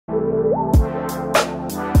Hello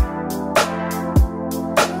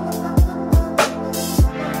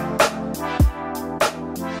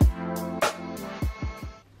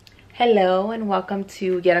and welcome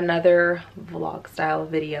to yet another vlog style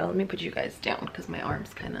video. Let me put you guys down because my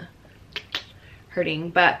arm's kind of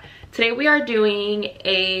hurting. But today we are doing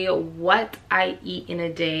a what I eat in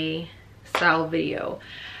a day style video.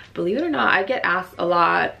 Believe it or not, I get asked a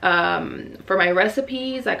lot for my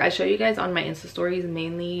recipes. Like I show you guys on my Insta stories,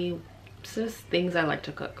 mainly just things I like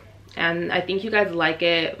to cook. And I think you guys like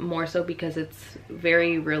it more so because it's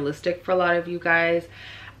very realistic for a lot of you guys.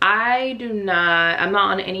 I'm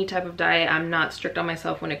not on any type of diet. I'm not strict on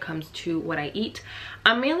myself when it comes to what I eat.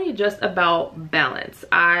 I'm mainly just about balance.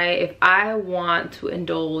 If I want to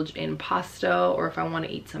indulge in pasta, or if I want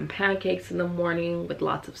to eat some pancakes in the morning with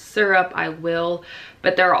lots of syrup, I will.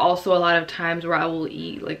 But there are also a lot of times where I will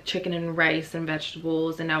eat like chicken and rice and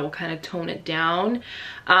vegetables, and I will kind of tone it down.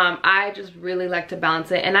 I just really like to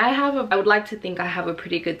balance it, and I would like to think I have a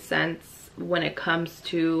pretty good sense when it comes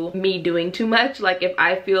to me doing too much. Like if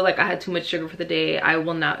I feel like I had too much sugar for the day, I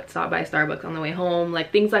will not stop by Starbucks on the way home.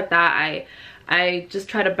 Like things like that, I just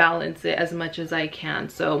try to balance it as much as I can.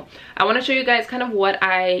 So I want to show you guys kind of what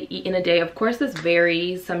I eat in a day. Of course this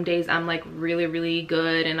varies. Some days I'm like really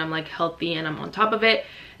good and I'm like healthy and I'm on top of it,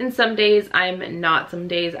 and some days I'm not. Some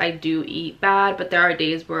days I do eat bad, but there are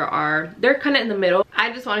days where they're kind of in the middle.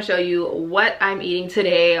 I just want to show you what I'm eating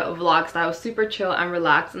today, vlog style, super chill and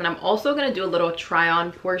relaxed. And then I'm also going to do a little try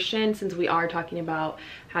on portion since we are talking about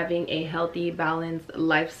having a healthy, balanced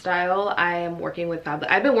lifestyle. I've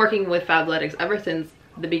been working with Fabletics ever since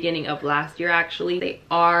the beginning of last year. Actually, they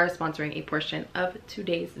are sponsoring a portion of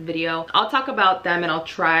today's video. I'll talk about them and I'll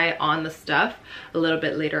try on the stuff a little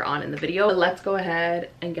bit later on in the video. But let's go ahead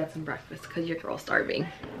and get some breakfast because your girl's starving.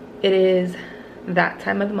 It is that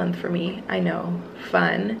time of the month for me. I know,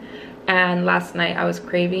 fun. And last night I was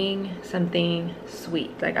craving something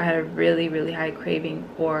sweet. Like I had a really high craving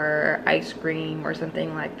for ice cream or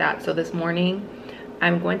something like that. So this morning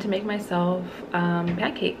I'm going to make myself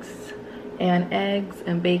pancakes and eggs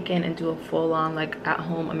and bacon and do a full-on like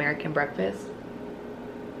at-home American breakfast.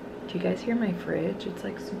 Do you guys hear my fridge? It's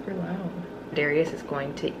like super loud. Darius is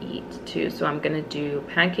going to eat too, so I'm gonna do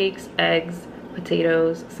pancakes, eggs,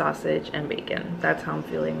 potatoes, sausage, and bacon. That's how I'm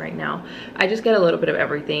feeling right now. I just get a little bit of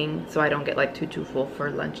everything so I don't get like too full for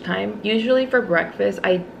lunchtime. Usually for breakfast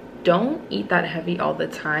I don't eat that heavy all the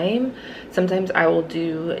time. Sometimes I will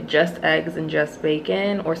do just eggs and just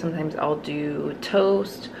bacon, or sometimes I'll do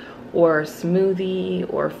toast or smoothie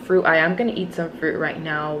or fruit. I am gonna eat some fruit right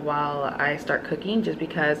now while I start cooking, just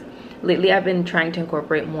because lately I've been trying to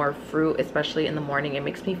incorporate more fruit, especially in the morning. It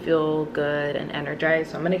makes me feel good and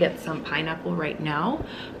energized. So I'm gonna get some pineapple right now,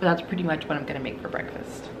 but that's pretty much what I'm gonna make for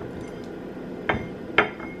breakfast.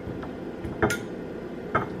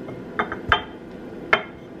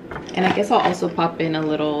 And I guess I'll also pop in a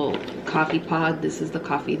little coffee pod. This is the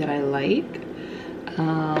coffee that I like.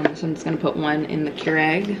 So I'm just gonna put one in the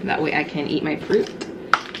Keurig. That way I can eat my fruit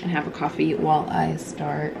and have a coffee while I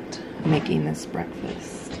start making this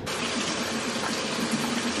breakfast.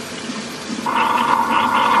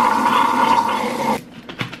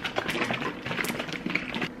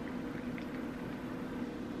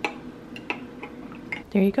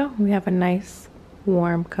 There you go. We have a nice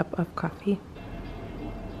warm cup of coffee.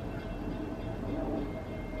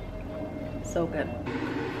 So good.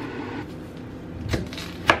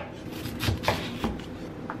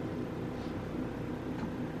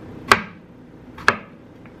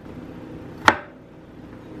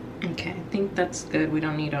 Okay, I think that's good. We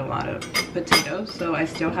don't need a lot of potatoes, so I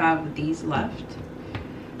still have these left,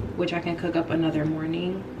 which I can cook up another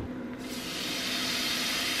morning.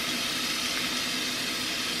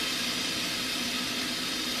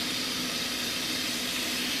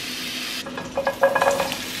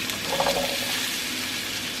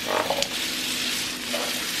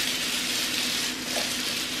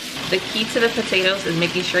 The key to the potatoes is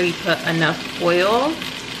making sure you put enough oil,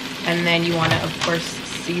 and then you want to of course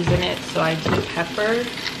season it. So I do pepper,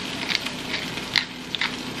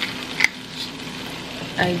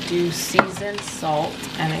 I do seasoned salt,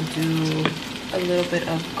 and I do a little bit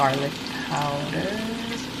of garlic powder.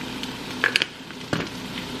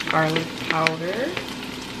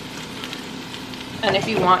 And if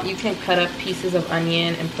you want, you can cut up pieces of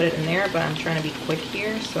onion and put it in there, but I'm trying to be quick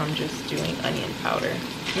here, so I'm just doing onion powder.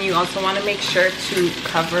 And you also want to make sure to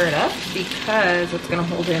cover it up, because it's going to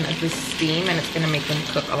hold in this steam and it's going to make them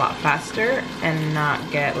cook a lot faster and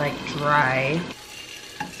not get like dry.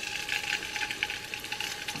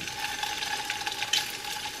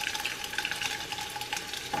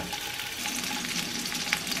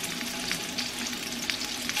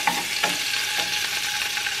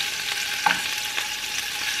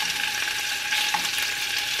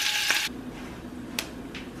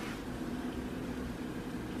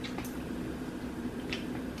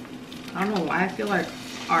 I don't know why I feel like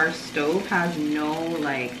our stove has no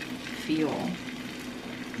like feel.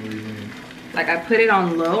 What do you mean? Like I put it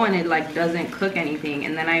on low and it like doesn't cook anything,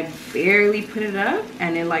 and then I barely put it up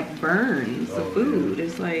and it like burns the food. Yeah.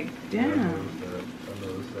 It's like, damn. I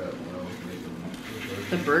noticed that when I was making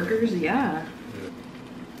the burgers, yeah.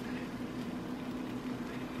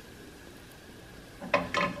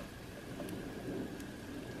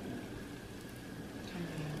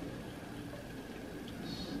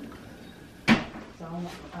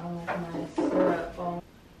 I don't like my syrup on.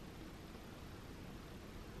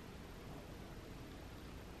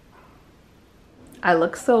 I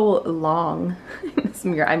look so long in this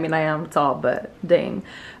mirror. I mean, I am tall, but dang.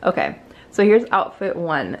 Okay, so here's outfit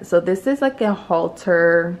 1. So this is like a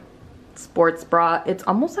halter sports bra. It's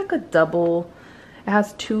almost like a double. It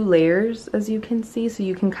has 2 layers, as you can see, so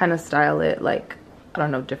you can kind of style it like, I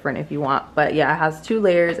don't know, different if you want. But yeah, it has 2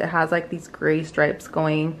 layers. It has like these gray stripes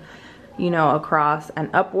going, you know, across and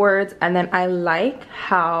upwards. And then I like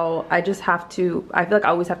how I feel like I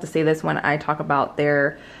always have to say this when I talk about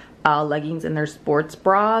their leggings and their sports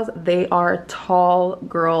bras. They are tall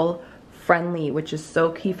girl friendly, which is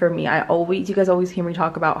so key for me. You guys always hear me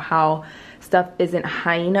talk about how stuff isn't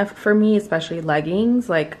high enough for me, especially leggings,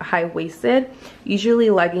 like high-waisted.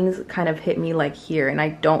 Usually leggings kind of hit me like here, and I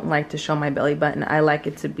don't like to show my belly button. I like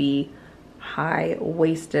it to be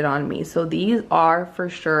high-waisted on me. So these are for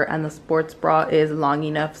sure, and the sports bra is long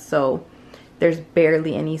enough so there's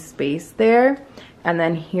barely any space there. And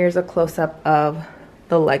then here's a close-up of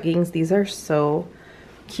the leggings. These are so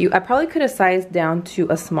cute. I probably could have sized down to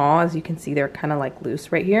a small. As you can see, they're kind of like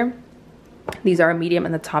loose right here. These are a medium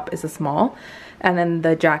and the top is a small. And then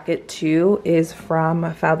the jacket too is from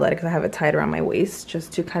Fabletics. I have it tied around my waist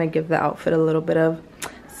just to kind of give the outfit a little bit of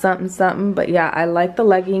something something. But yeah, I like the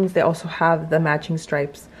leggings. They also have the matching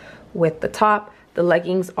stripes with the top. The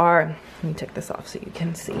leggings are, let me take this off so you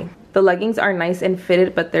can see. The leggings are nice and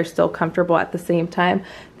fitted, but they're still comfortable at the same time.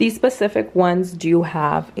 These specific ones do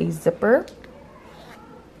have a zipper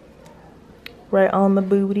right on the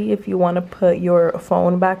booty if you want to put your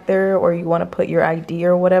phone back there, or you want to put your ID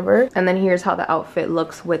or whatever. And then here's how the outfit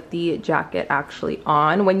looks with the jacket actually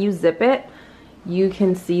on. When you zip it, you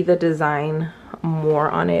can see the design more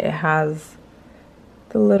on it. It has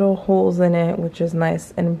the little holes in it, which is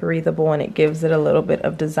nice and breathable, and it gives it a little bit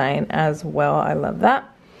of design as well. I love that.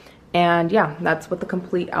 And yeah, that's what the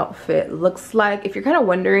complete outfit looks like. If you're kind of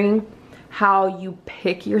wondering how you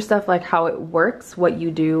pick your stuff, like how it works, what you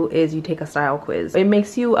do is you take a style quiz. It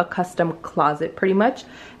makes you a custom closet pretty much,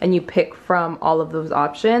 and you pick from all of those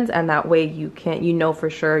options, and that way you know for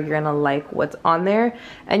sure you're gonna like what's on there,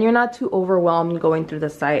 and you're not too overwhelmed going through the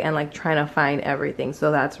site and like trying to find everything.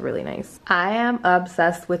 So that's really nice. I am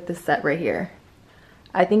obsessed with this set right here.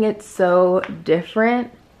 I think it's so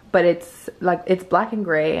different, but it's like, it's black and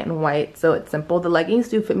gray and white, so it's simple. The leggings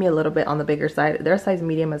do fit me a little bit on the bigger side. They're a size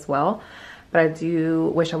medium as well, but I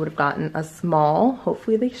do wish I would have gotten a small.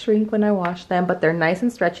 Hopefully they shrink when I wash them, but they're nice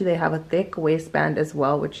and stretchy. They have a thick waistband as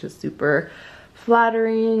well, which is super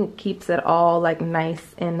flattering. Keeps it all like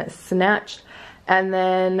nice and snatched. And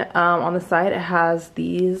then on the side it has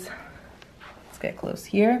these, let's get close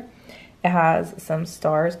here. It has some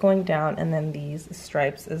stars going down, and then these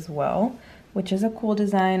stripes as well, which is a cool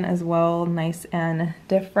design as well, nice and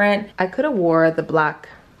different. I could have wore the black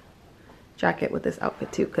jacket with this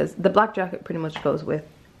outfit too, because the black jacket pretty much goes with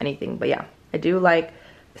anything. But yeah, I do like,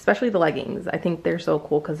 especially the leggings. I think they're so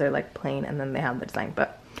cool because they're like plain and then they have the design.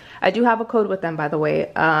 But I do have a code with them, by the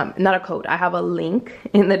way. Not a code, I have a link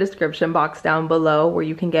in the description box down below where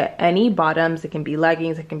you can get any bottoms. It can be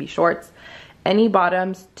leggings, it can be shorts, any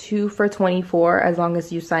bottoms, 2 for $24, as long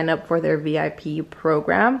as you sign up for their VIP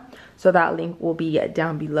program. So that link will be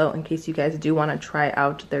down below in case you guys do want to try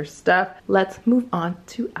out their stuff. Let's move on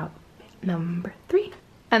to outfit number 3.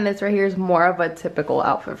 And this right here is more of a typical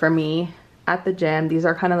outfit for me at the gym. These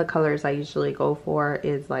are kind of the colors I usually go for,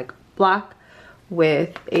 is like black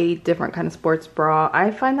with a different kind of sports bra.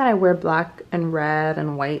 I find that I wear black and red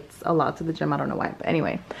and whites a lot to the gym. I don't know why, but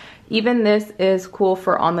anyway. Even this is cool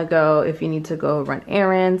for on the go if you need to go run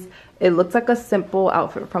errands. It looks like a simple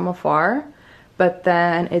outfit from afar, but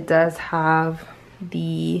then it does have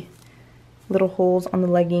the little holes on the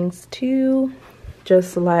leggings too,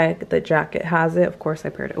 just like the jacket has it. Of course I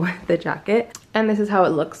paired it with the jacket. And this is how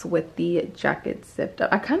it looks with the jacket zipped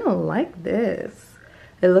up. I kind of like this.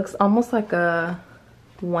 It looks almost like a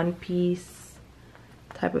one-piece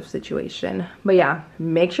type of situation. But yeah,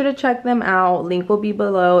 make sure to check them out. Link will be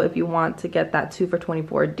below if you want to get that 2 for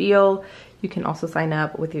 $24 deal. You can also sign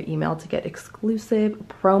up with your email to get exclusive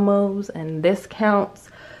promos and discounts.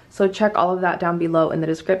 So check all of that down below in the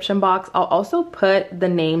description box. I'll also put the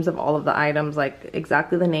names of all of the items, like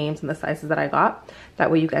exactly the names and the sizes that I got.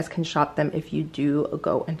 That way you guys can shop them if you do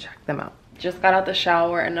go and check them out. Just got out the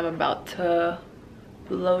shower and I'm about to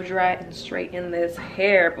blow dry and straighten this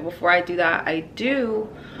hair. But before I do that, I do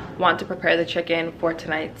want to prepare the chicken for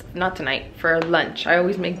tonight. Not tonight, for lunch. I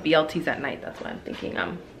always make BLTs at night. That's why I'm thinking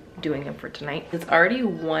I'm doing them for tonight. It's already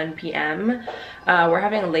 1 p.m. We're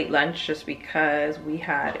having a late lunch just because we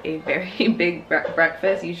had a very big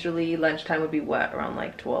breakfast. Usually lunchtime would be what, around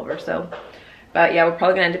like 12 or so. But yeah, we're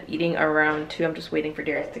probably gonna end up eating around 2. I'm just waiting for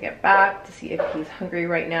Darius to get back to see if he's hungry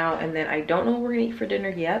right now. And then I don't know what we're gonna eat for dinner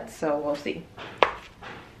yet, so we'll see.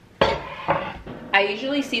 I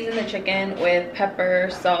usually season the chicken with pepper,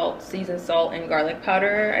 salt, seasoned salt, and garlic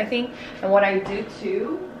powder, I think. And what I do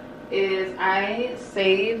too is I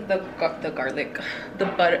save the garlic, the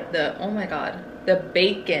butter, oh my god, the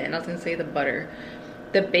bacon. I was gonna say the butter.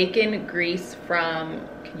 The bacon grease from,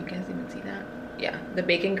 can you guys even see that? Yeah, the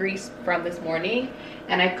bacon grease from this morning.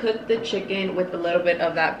 And I cook the chicken with a little bit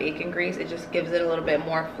of that bacon grease. It just gives it a little bit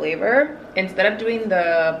more flavor. Instead of doing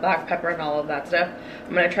the black pepper and all of that stuff,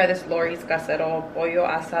 I'm gonna try this Lori's Casero Pollo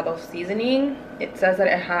Asado seasoning. It says that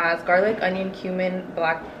it has garlic, onion, cumin,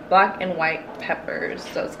 black and white peppers.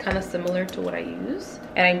 So it's kind of similar to what I use.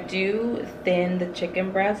 And I do thin the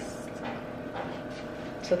chicken breasts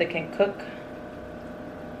so they can cook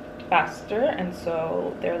faster, and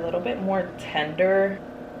so they're a little bit more tender.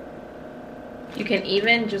 You can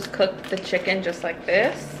even just cook the chicken just like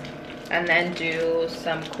this and then do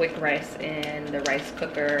some quick rice in the rice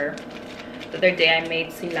cooker. The other day I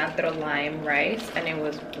made cilantro lime rice and it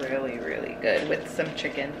was really good with some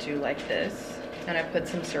chicken too, like this. And I put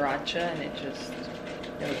some sriracha and it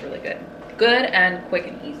was really good. Good and quick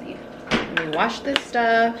and easy. Let me wash this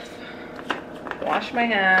stuff, wash my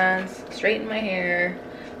hands, straighten my hair,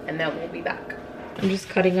 and then we'll be back. I'm just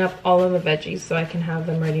cutting up all of the veggies so I can have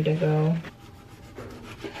them ready to go.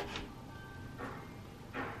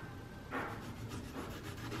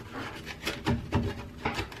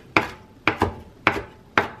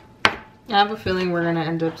 I have a feeling we're gonna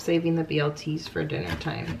end up saving the BLTs for dinner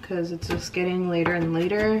time because it's just getting later and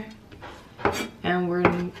later, and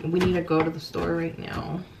we need to go to the store right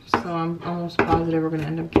now. So I'm almost positive we're gonna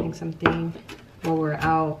end up getting something while we're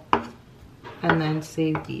out and then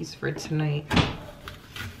save these for tonight.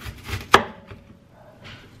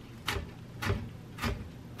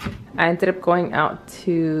 I ended up going out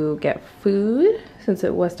to get food since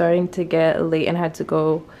it was starting to get late and had to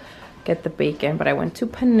go get the bacon, but I went to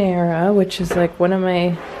Panera, which is like one of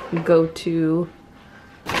my go-to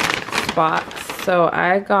spots. So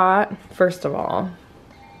I got, first of all,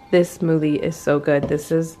 this smoothie is so good.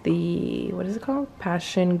 This is the, what is it called?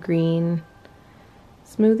 Passion green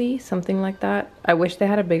smoothie, something like that. I wish they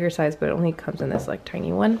had a bigger size, but it only comes in this like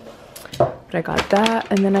tiny one. But I got that,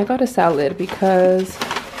 and then I got a salad because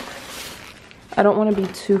I don't want to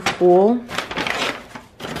be too full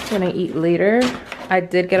when I eat later. I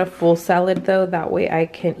did get a full salad though, that way I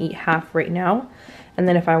can eat half right now, and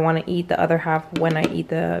then if I want to eat the other half when I eat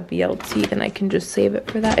the BLT, then I can just save it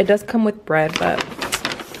for that. It does come with bread, but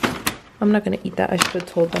I'm not gonna eat that. I should have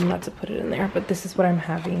told them not to put it in there, but this is what I'm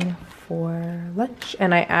having for lunch.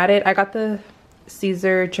 And I got the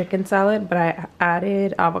Caesar chicken salad, but I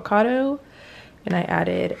added avocado and I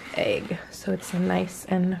added egg, so it's nice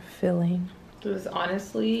and filling. It was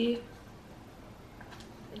honestly,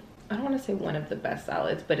 I don't want to say one of the best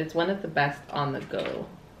salads, but it's one of the best on the go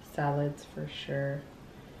salads for sure.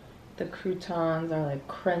 The croutons are like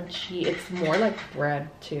crunchy. It's more like bread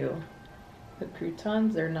too. The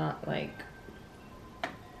croutons, they're not like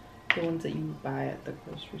the ones that you buy at the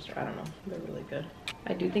grocery store. I don't know, they're really good.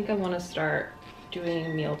 I do think I want to start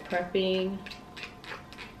doing meal prepping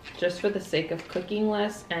just for the sake of cooking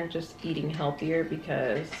less and just eating healthier,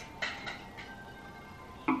 because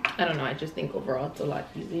I don't know, I just think overall it's a lot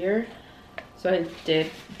easier. So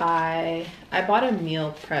I bought a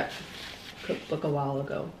meal prep cookbook a while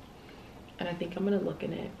ago, and I think I'm gonna look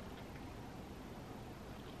in it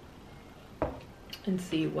and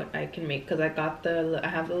see what I can make, because I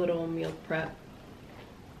have the little meal prep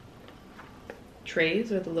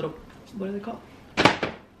trays, or the little, what are they called?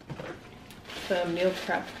 The meal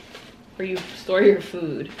prep where you store your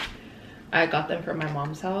food. I got them from my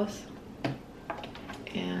mom's house,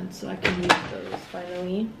 and so I can use those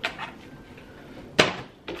finally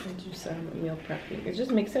and do some meal prepping. It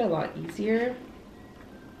just makes it a lot easier,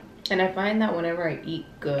 and I find that whenever I eat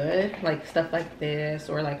good, like stuff like this,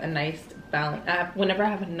 or like a nice balance, whenever I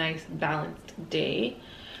have a nice balanced day,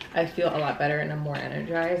 I feel a lot better and I'm more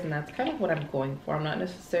energized, and that's kind of what I'm going for. I'm not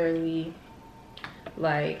necessarily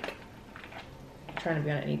like trying to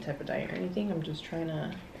be on any type of diet or anything. I'm just trying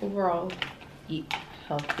to overall eat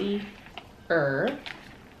healthy.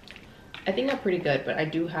 I think I'm pretty good, but I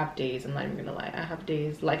do have days, I'm not even gonna lie, I have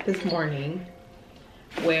days like this morning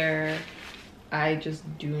where I just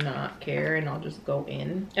do not care and I'll just go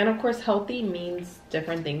in. And of course, healthy means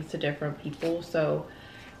different things to different people, so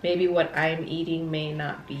maybe what I'm eating may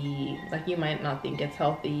not be, like, you might not think it's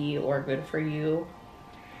healthy or good for you,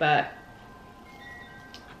 but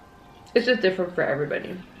it's just different for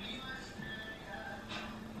everybody.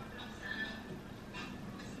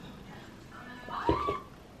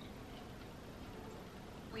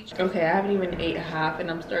 Okay, I haven't even ate half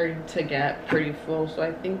and I'm starting to get pretty full, so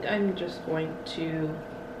I think I'm just going to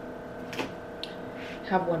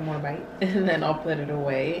have one more bite and then I'll put it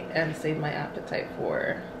away and save my appetite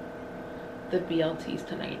for the BLTs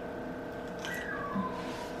tonight.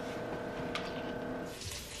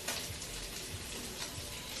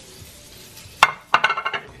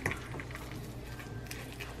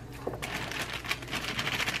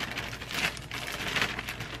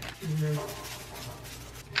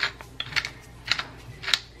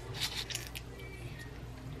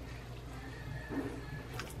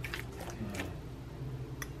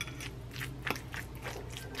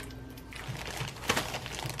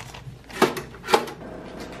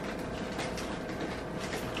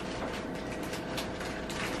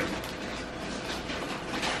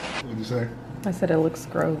 What'd you say? I said it looks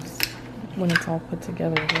gross. When it's all put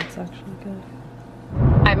together, it's actually good.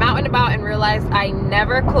 I'm out and about and realized I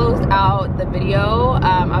never closed out the video.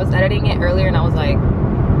 I was editing it earlier and I was like,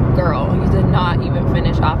 girl, you did not even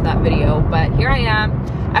finish off that video. But here I am.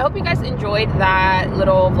 I hope you guys enjoyed that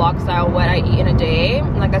little vlog style what I eat in a day.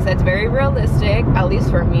 Like I said, it's very realistic, at least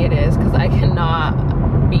for me it is, because I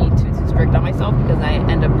cannot be too strict on myself because I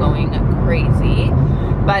end up going crazy.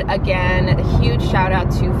 But again, a huge shout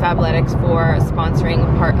out to Fabletics for sponsoring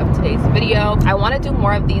part of today's video. I want to do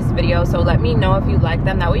more of these videos, so let me know if you like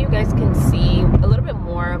them. That way you guys can see a little bit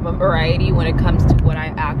more of a variety when it comes to what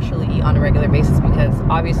I actually eat on a regular basis, because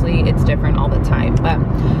obviously it's different all the time. But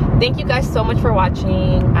thank you guys so much for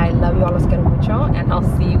watching. I love you all, los quiero mucho, and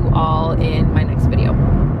I'll see you all in my next video.